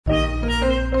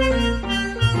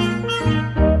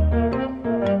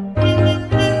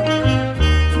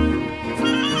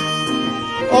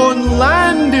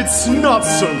it's not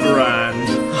so grand.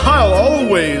 I'll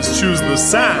always choose the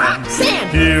sand. Rock sand.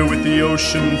 Here with the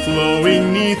ocean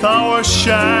flowing neath our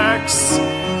shacks.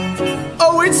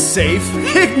 Oh, it's safe.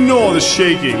 Ignore the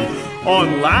shaking.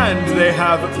 On land they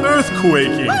have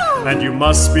earthquaking. Woo! And you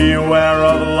must be aware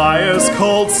of liars,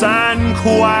 colts, and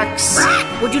quacks.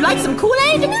 Rock, would you like some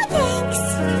Kool-Aid? No thanks.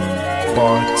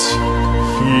 But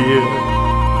here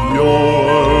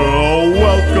you're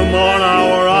welcome on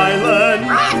our island.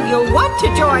 Rock, you'll want to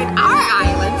join our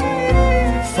island.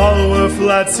 Follower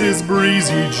Flats is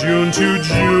breezy June to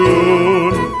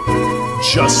June.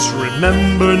 Just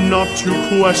remember not to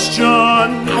question.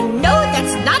 And no,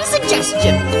 that's not a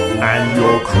suggestion. And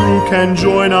your crew can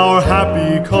join our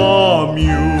happy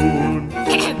commune.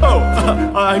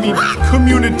 I mean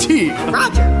community.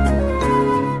 Roger.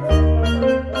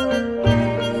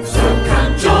 So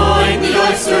come join the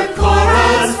oyster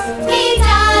chorus. He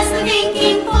does the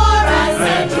thinking for us.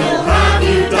 And he'll have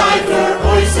you dive for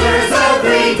oysters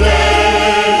every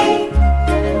day.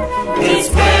 It's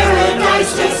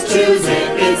paradise, just choose it.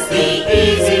 It's the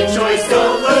easy choice,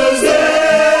 don't lose it.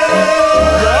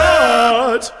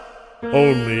 But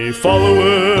only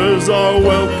followers are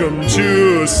welcome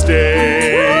to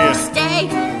stay. We'll stay.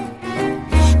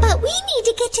 But we need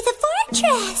to get to the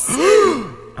fortress.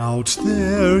 Out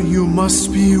there you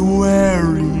must be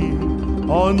wary.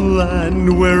 On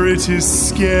land where it is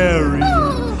scary.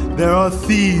 There are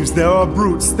thieves, there are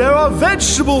brutes, there are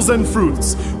vegetables and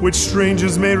fruits, which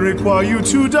strangers may require you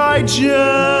to digest.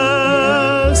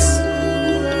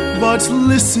 But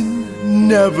listen,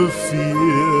 never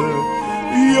fear,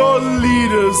 your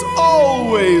leader's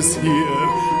always here.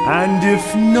 And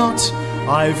if not,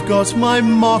 I've got my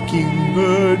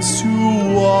mockingbirds to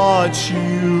watch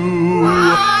you.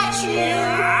 Watch you.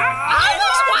 I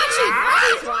was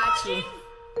watching.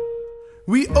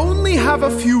 We only have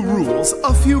a few rules,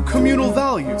 a few communal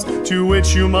values, to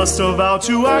which you must avow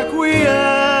to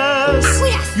acquiesce.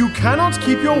 Acquiesce. You cannot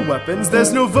keep your weapons,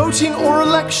 there's no voting or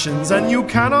elections, and you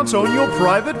cannot own your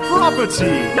private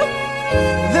property. Nope.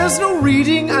 There's no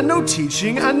reading, and no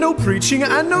teaching, and no preaching,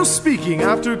 and no speaking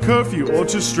after curfew or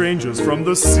to strangers from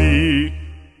the sea.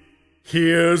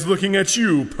 Here's looking at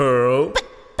you, Pearl.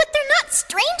 But they're not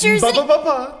strangers.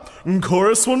 Ba-ba-ba-ba.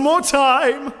 Chorus one more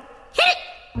time. Hit it.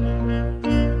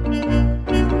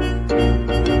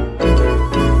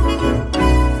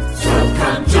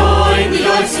 Join the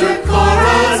oyster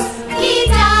chorus. He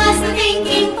does the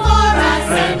thinking for us.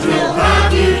 And he'll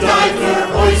have you dive for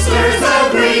oysters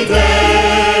every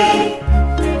day.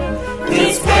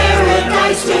 It's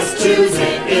paradise, just choose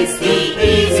it. It's the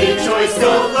easy choice,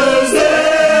 don't lose it.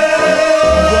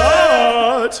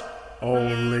 But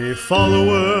only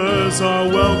followers are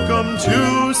welcome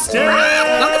to stay.